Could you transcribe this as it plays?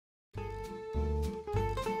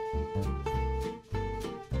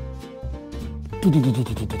Tea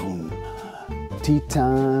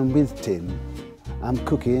time with Tim. I'm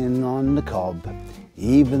cooking on the cob.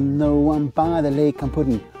 Even though I'm by the lake, I'm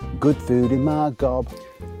putting good food in my gob.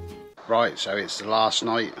 Right, so it's the last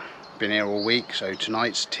night. Been here all week, so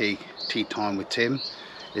tonight's tea time with Tim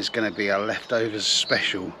is going to be a leftovers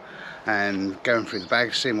special, and going through the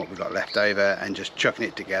bags, seeing what we've got left over and just chucking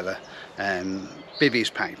it together. Bivvy's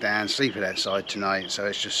packed down, sleeping outside tonight, so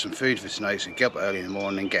it's just some food for tonight, so get up early in the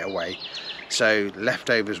morning and get away. So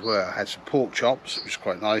leftovers were, I had some pork chops, which is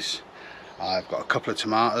quite nice. I've got a couple of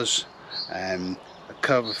tomatoes, a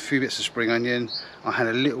few bits of spring onion. I had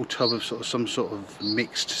a little tub of some sort of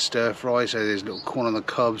mixed stir fry, so there's little corn on the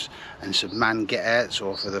cobs and some mangettes,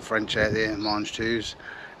 or for the French out there, mangetout.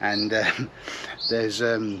 And there's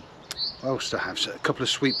what else do I have? So a couple of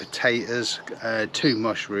sweet potatoes, 2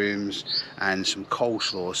 mushrooms and some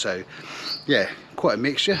coleslaw. So yeah, quite a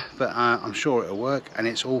mixture, but I'm sure it'll work, and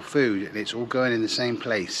it's all food and it's all going in the same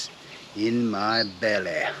place, in my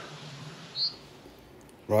belly.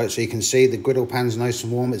 Right, so you can see the griddle pan's nice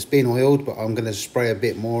and warm. It's been oiled, but I'm going to spray a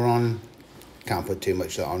bit more on. Can't put too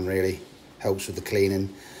much of that on, really. Helps with the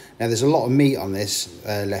cleaning. Now there's a lot of meat on this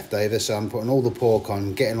left over, so I'm putting all the pork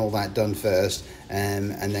on, getting all that done first,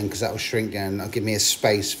 and then because that will shrink down, that'll give me a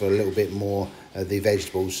space for a little bit more of the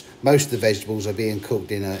vegetables. Most of the vegetables are being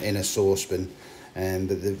cooked in a saucepan,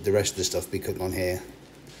 but the rest of the stuff will be cooked on here.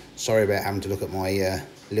 Sorry about having to look at my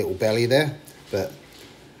little belly there, but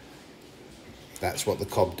that's what the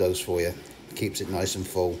cob does for you. It keeps it nice and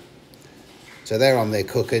full. So they're on there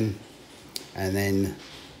cooking, and then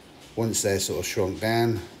once they're sort of shrunk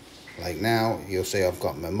down, like now, you'll see I've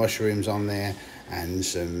got my mushrooms on there and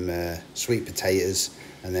some sweet potatoes,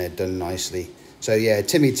 and they're done nicely. So yeah,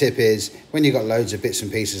 Timmy tip is, when you've got loads of bits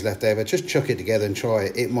and pieces left over, just chuck it together and try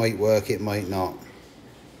it. It might work, it might not.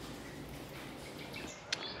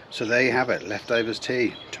 So there you have it, leftovers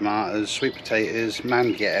tea. Tomatoes, sweet potatoes,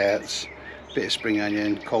 mangettes, bit of spring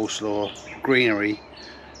onion, coleslaw, greenery,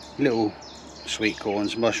 little sweet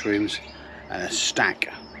corns, mushrooms, and a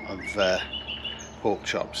stack of pork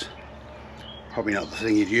chops. Probably not the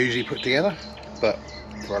thing you'd usually put together, but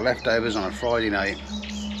for our leftovers on a Friday night,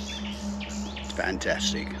 it's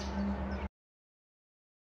fantastic.